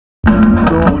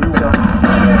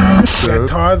Got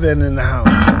Tarzan in the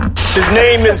house. His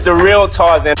name is the real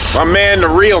Tarzan. My man, the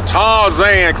real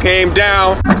Tarzan, came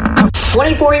down.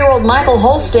 24-year-old Michael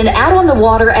Holston out on the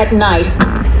water at night.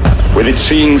 With its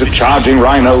scenes of charging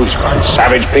rhinos,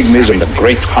 savage pygmies, and the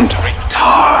great hunter.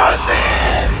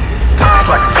 Tarzan. It's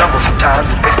like a jungle sometimes.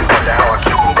 It makes me wonder how I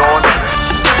keep them going.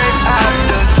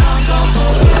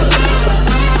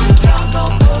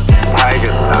 Tiger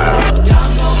style.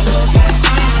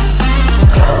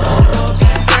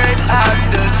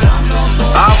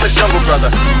 I'm the jungle brother.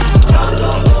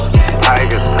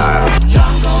 Tiger style. It's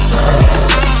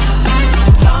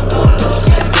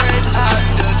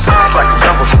like a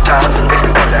jungle sometimes. It makes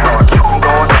me wonder how I keep them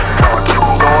going. How I keep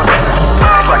them going.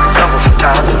 It's like a jungle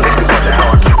sometimes. It makes me wonder how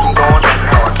I keep them going.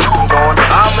 How I keep them going.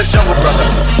 I'm the jungle brother.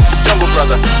 Jungle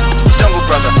brother. Jungle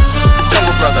brother.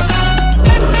 Jungle brother.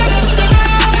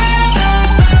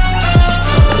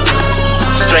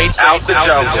 Straight out the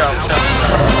jungle.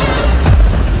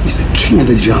 He's the king of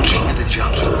the jungle. King of the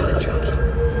jungle.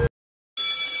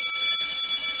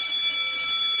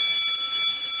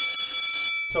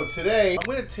 So today, I'm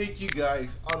gonna take you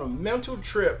guys on a mental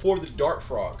trip for the dart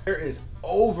frog. There is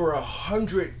over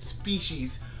 100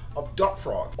 species of dart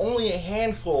frog. Only a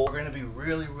handful are gonna be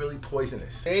really, really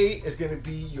poisonous. Today is gonna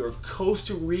be your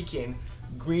Costa Rican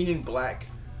green and black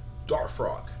dart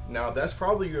frog. Now that's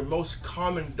probably your most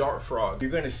common dart frog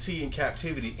you're gonna see in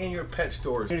captivity in your pet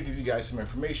stores. I'm gonna give you guys some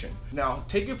information. Now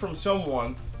take it from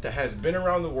someone that has been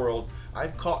around the world.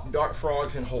 I've caught dart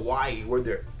frogs in Hawaii where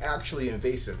they're actually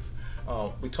invasive.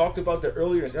 We talked about that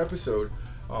earlier in this episode.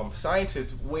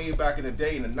 Scientists way back in the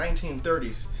day in the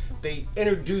 1930s, they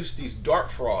introduced these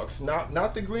dart frogs,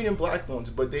 not the green and black ones,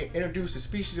 but they introduced a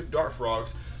species of dart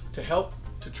frogs to help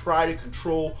to try to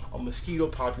control a mosquito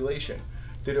population.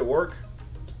 Did it work?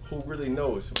 Who really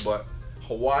knows? But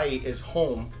Hawaii is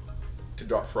home to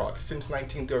dart frogs since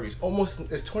 1930s. Almost,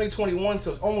 it's 2021,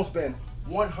 so it's almost been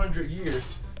 100 years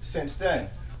since then.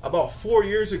 About 4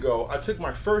 years ago, I took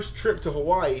my first trip to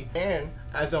Hawaii, and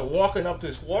as I'm walking up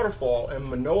this waterfall in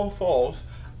Manoa Falls,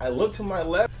 I look to my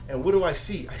left, and what do I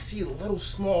see? I see a little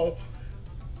small,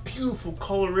 beautiful,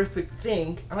 colorific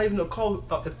thing. I don't even know if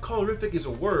colorific is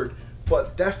a word,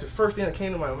 but that's the first thing that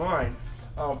came to my mind.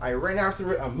 I ran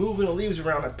after it, I'm moving the leaves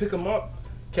around, I pick them up,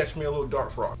 catch me a little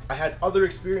dart frog. I had other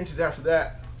experiences after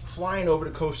that, flying over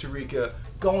to Costa Rica,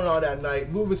 going out at night,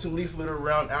 moving some leaf litter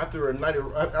around after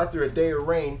a day of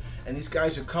rain, and these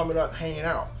guys are coming up, hanging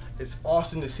out. It's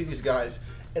awesome to see these guys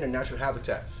in their natural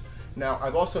habitats. Now,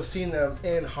 I've also seen them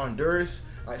in Honduras,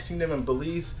 I've seen them in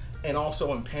Belize, and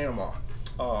also in Panama.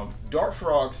 Dart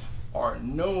frogs are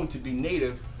known to be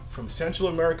native from Central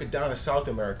America down to South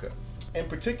America. In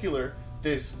particular,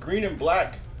 this green and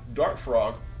black dart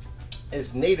frog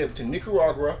is native to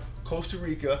Nicaragua, Costa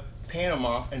Rica,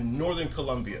 Panama, and northern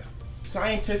Colombia.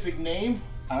 Scientific name,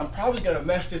 I'm probably gonna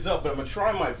mess this up, but I'm gonna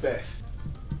try my best.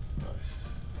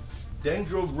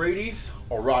 Dendrobrates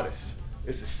auratus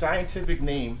is the scientific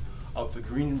name of the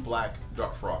green and black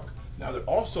dart frog. Now they're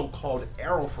also called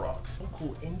arrow frogs.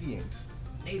 Local Indians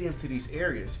native to these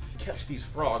areas catch these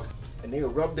frogs and they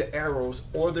rub the arrows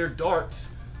or their darts,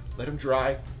 let them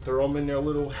dry, throw them in their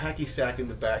little hacky sack in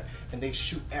the back, and they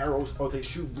shoot arrows or they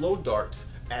shoot blow darts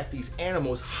at these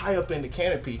animals high up in the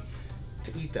canopy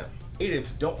to eat them.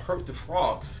 Natives don't hurt the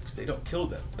frogs because they don't kill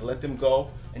them. They let them go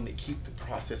and they keep the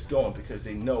process going because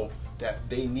they know that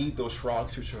they need those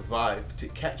frogs to survive to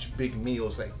catch big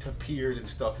meals like tapirs and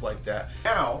stuff like that.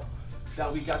 Now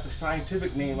that we got the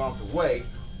scientific name out the way,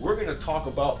 we're gonna talk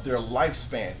about their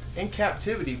lifespan. In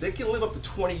captivity, they can live up to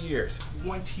 20 years.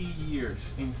 20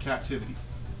 years in captivity.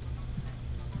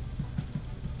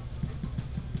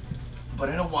 But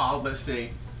in a wild, let's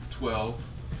say 12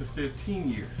 to 15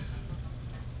 years.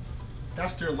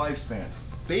 That's their lifespan.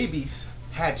 Babies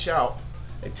hatch out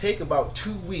and take about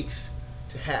 2 weeks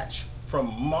to hatch.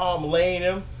 From mom laying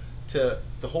them to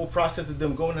the whole process of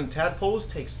them going in tadpoles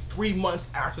takes 3 months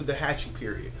after the hatching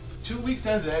period. 2 weeks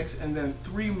as eggs and then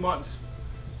 3 months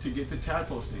to get to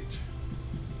tadpole stage.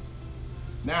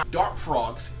 Now, dart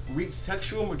frogs reach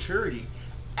sexual maturity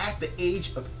at the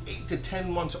age of 8 to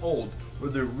 10 months old, where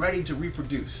they're ready to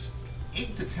reproduce.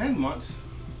 8 to 10 months.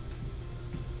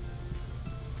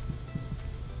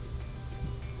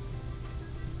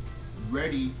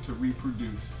 Ready to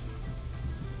reproduce.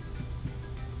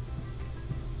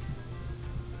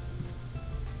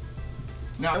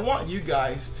 Now I want you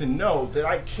guys to know that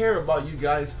I care about you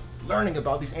guys learning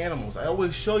about these animals. I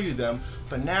always show you them,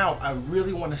 but now I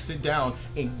really want to sit down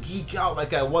and geek out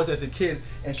like I was as a kid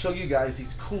and show you guys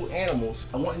these cool animals.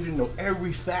 I want you to know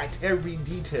every fact, every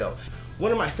detail.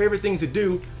 One of my favorite things to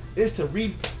do is to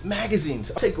read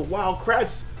magazines. I'll take a wild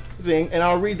kratts thing and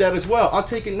I'll read that as well. I'll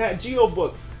take a Nat Geo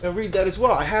book and read that as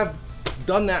well. I have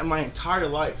done that my entire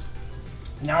life.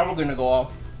 Now we're gonna go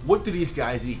off, what do these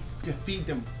guys eat? You can feed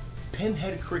them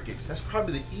pinhead crickets. That's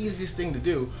probably the easiest thing to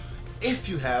do if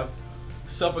you have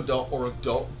subadult or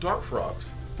adult dart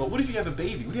frogs. But what if you have a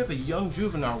baby? What if you have a young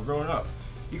juvenile growing up?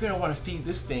 You're gonna wanna feed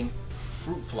this thing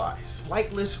fruit flies,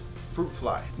 flightless fruit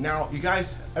fly. Now, you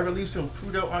guys ever leave some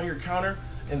fruit out on your counter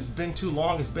and it's been too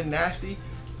long, it's been nasty?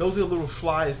 Those are the little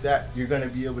flies that you're gonna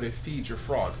be able to feed your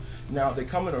frog. Now, they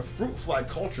come in a fruit fly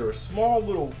culture, a small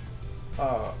little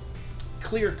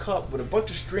clear cup with a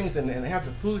bunch of strings in it, and they have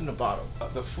the food in the bottom.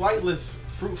 The flightless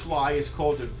fruit fly is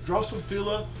called the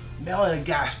Drosophila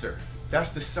melanogaster. That's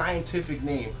the scientific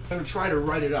name. I'm gonna try to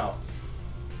write it out.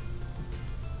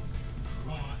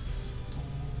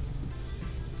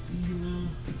 Drosophila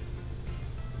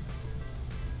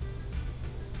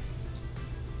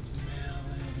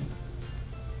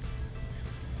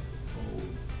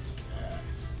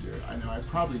melanogaster. I know I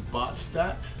probably botched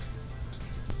that.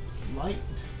 Flightless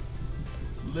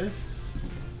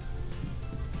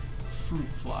fruit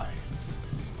fly.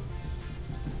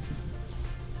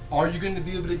 Are you going to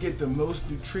be able to get the most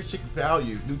nutritious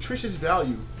value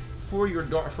for your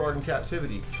dart frog in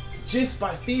captivity just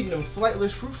by feeding them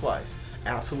flightless fruit flies?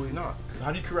 Absolutely not.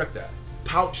 How do you correct that?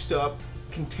 Pouched up,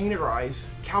 containerized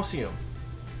calcium.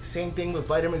 Same thing with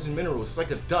vitamins and minerals. It's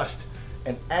like a dust.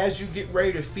 And as you get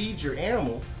ready to feed your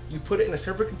animal, you put it in a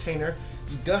separate container,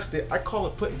 you dust it. I call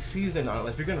it putting seasoning on it.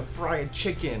 Like if you're gonna fry a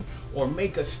chicken or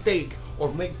make a steak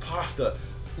or make pasta,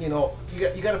 you know,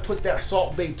 you got to put that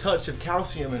salt-baked touch of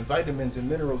calcium and vitamins and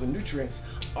minerals and nutrients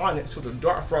on it so the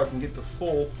dart frog can get the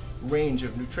full range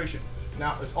of nutrition.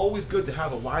 Now, it's always good to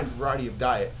have a wide variety of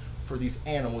diet for these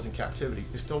animals in captivity.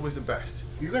 It's always the best.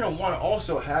 You're going to want to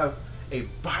also have a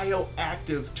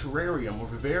bioactive terrarium or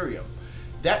vivarium.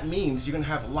 That means you're going to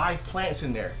have live plants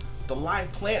in there. The live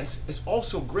plants is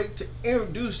also great to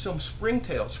introduce some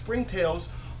springtails. Springtails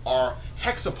are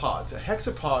hexapods. A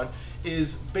hexapod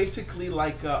is basically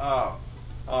like a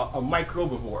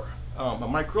microbivore. A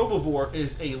microbivore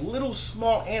is a little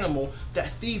small animal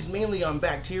that feeds mainly on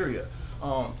bacteria.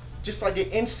 Just like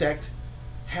an insect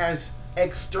has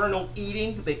external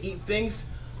eating, they eat things,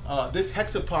 this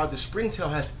hexapod, the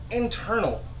springtail, has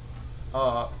internal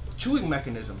chewing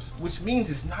mechanisms, which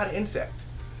means it's not an insect.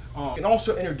 You can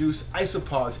also introduce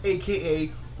isopods,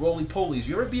 aka roly-polies.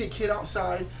 You ever be a kid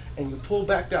outside and you pull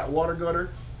back that water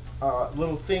gutter,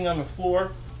 little thing on the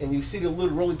floor, and you see the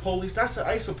little roly-polies? That's an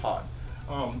isopod.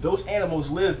 Those animals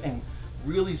live in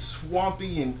really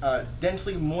swampy and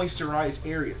densely moisturized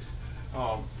areas.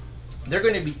 They're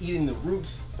going to be eating the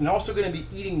roots and also going to be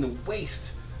eating the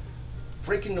waste,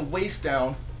 breaking the waste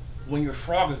down when your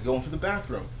frog is going to the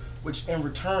bathroom, which in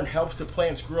return helps the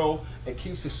plants grow. It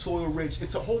keeps the soil rich.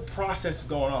 It's a whole process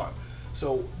going on.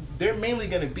 So they're mainly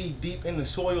going to be deep in the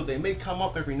soil. They may come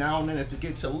up every now and then if it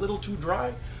gets a little too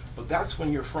dry, but that's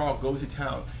when your frog goes to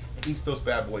town and eats those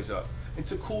bad boys up.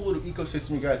 It's a cool little ecosystem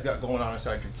you guys got going on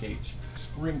inside your cage.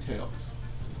 Springtails.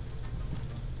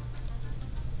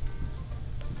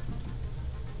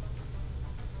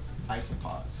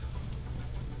 Isopods,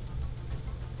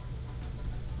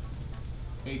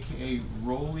 aka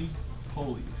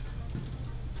roly-polies.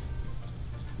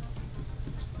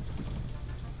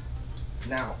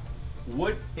 Now,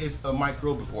 what is a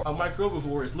microbivore? A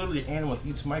microbivore is literally an animal that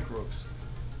eats microbes.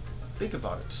 Think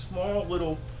about it. Small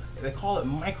little, they call it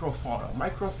microfauna.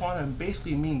 Microfauna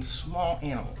basically means small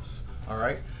animals. All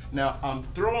right. Now, I'm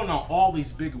throwing out all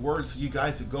these big words for you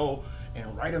guys to go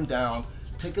and write them down.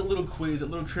 Take a little quiz, a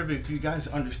little trivia for you guys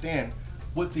to understand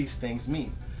what these things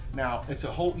mean. Now, it's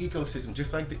a whole ecosystem.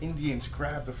 Just like the Indians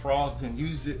grabbed the frogs and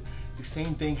used it, the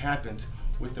same thing happens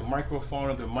with the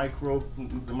microfauna, the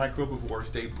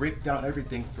microbivores. They break down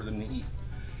everything for them to eat.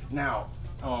 Now,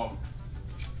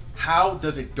 how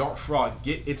does a dart frog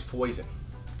get its poison?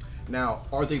 Now,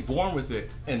 are they born with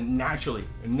it and naturally?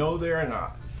 No, they are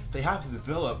not. They have to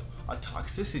develop a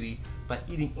toxicity by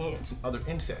eating ants and other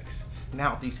insects.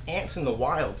 Now, these ants in the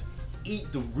wild eat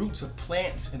the roots of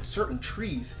plants and certain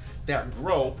trees that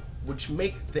grow, which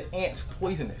make the ants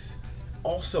poisonous.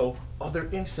 Also, other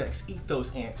insects eat those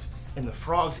ants, and the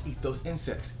frogs eat those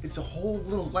insects. It's a whole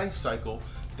little life cycle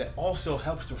that also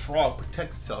helps the frog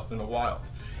protect itself in the wild.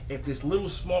 If this little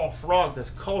small frog that's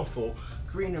colorful,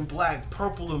 green and black,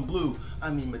 purple and blue,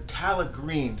 I mean metallic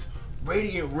greens,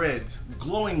 radiant reds,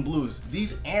 glowing blues,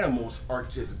 these animals are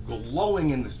just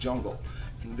glowing in this jungle.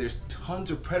 And there's tons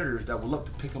of predators that would love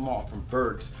to pick them off, from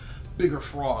birds, bigger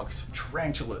frogs,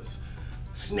 tarantulas,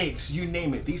 snakes, you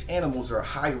name it. These animals are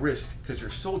high risk because they're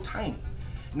so tiny.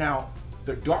 Now,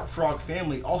 The dart frog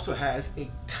family also has a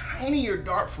tinier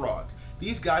dart frog.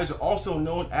 These guys are also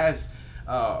known as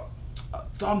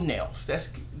thumbnails.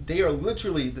 They are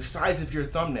literally the size of your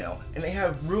thumbnail, and they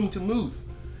have room to move.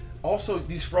 Also,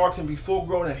 these frogs can be full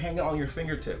grown and hang out on your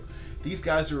fingertip. These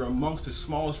guys are amongst the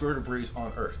smallest vertebrates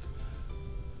on Earth.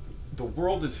 The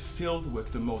world is filled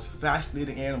with the most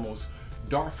fascinating animals.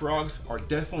 Dart frogs are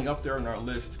definitely up there on our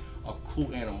list of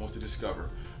cool animals to discover.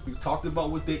 We've talked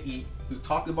about what they eat, we've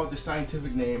talked about their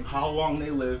scientific name, how long they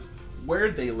live,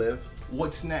 where they live,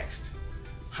 what's next.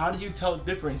 How do you tell the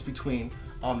difference between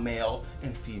a male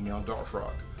and female dart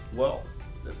frog? Well,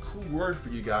 the cool word for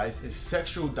you guys is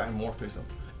sexual dimorphism.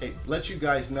 It lets you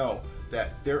guys know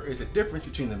that there is a difference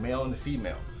between the male and the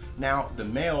female. Now, the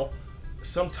male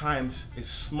sometimes is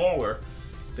smaller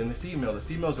than the female. The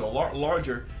females are a lot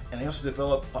larger, and they also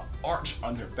develop an arch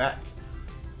on their back.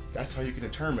 That's how you can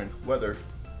determine whether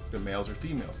the males or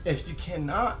females. If you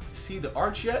cannot see the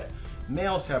arch yet,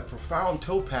 males have profound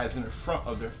toe pads in the front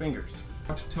of their fingers.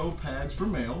 Toe pads for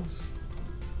males.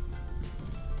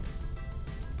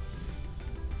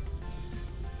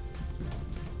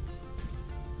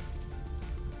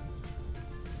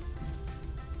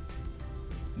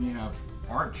 And you have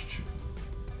arched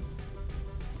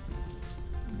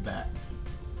back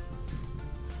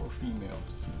for females.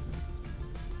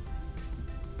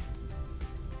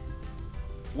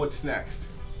 What's next?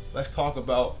 Let's talk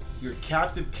about your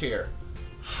captive care.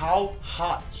 How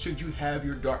hot should you have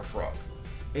your dart frog?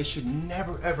 It should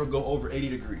never ever go over 80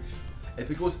 degrees.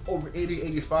 If it goes over 80,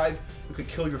 85, you could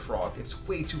kill your frog. It's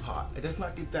way too hot. It does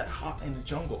not get that hot in the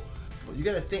jungle. But you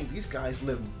gotta think, these guys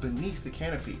live beneath the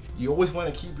canopy. You always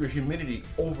wanna keep your humidity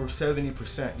over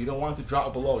 70%. You don't want it to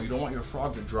drop below. You don't want your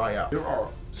frog to dry out. There are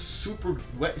super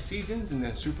wet seasons and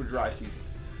then super dry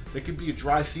seasons. There could be a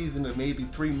dry season of maybe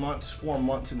 3 months, 4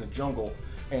 months in the jungle,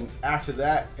 and after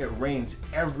that, it rains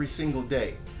every single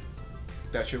day.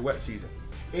 That's your wet season.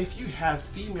 If you have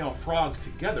female frogs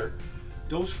together,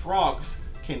 those frogs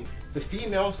the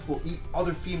females will eat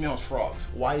other females' frogs.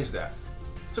 Why is that?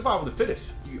 Survival of the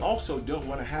fittest. You also don't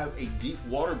want to have a deep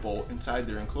water bowl inside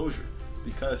their enclosure,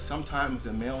 because sometimes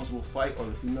the males will fight or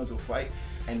the females will fight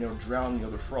and they'll drown the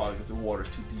other frog if the water's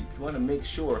too deep. You want to make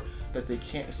sure that they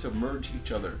can't submerge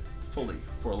each other fully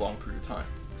for a long period of time.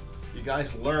 You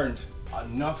guys learned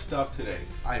enough stuff today.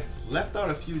 I've left out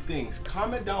a few things.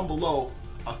 Comment down below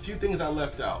a few things I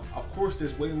left out. Of course,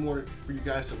 there's way more for you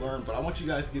guys to learn, but I want you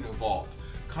guys to get involved.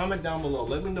 Comment down below.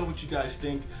 Let me know what you guys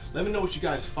think. Let me know what you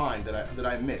guys find that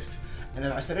I missed. And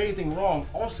if I said anything wrong,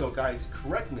 also guys,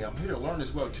 correct me. I'm here to learn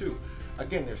as well too.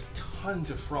 Again, there's tons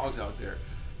of frogs out there,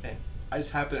 and I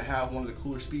just happen to have one of the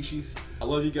cooler species. I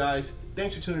love you guys.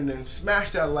 Thanks for tuning in.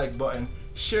 Smash that like button.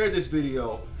 Share this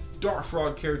video. Dart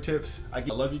frog care tips. I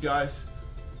love you guys.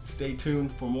 Stay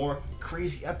tuned for more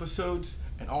crazy episodes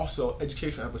and also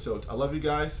educational episodes. I love you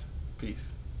guys.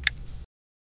 Peace.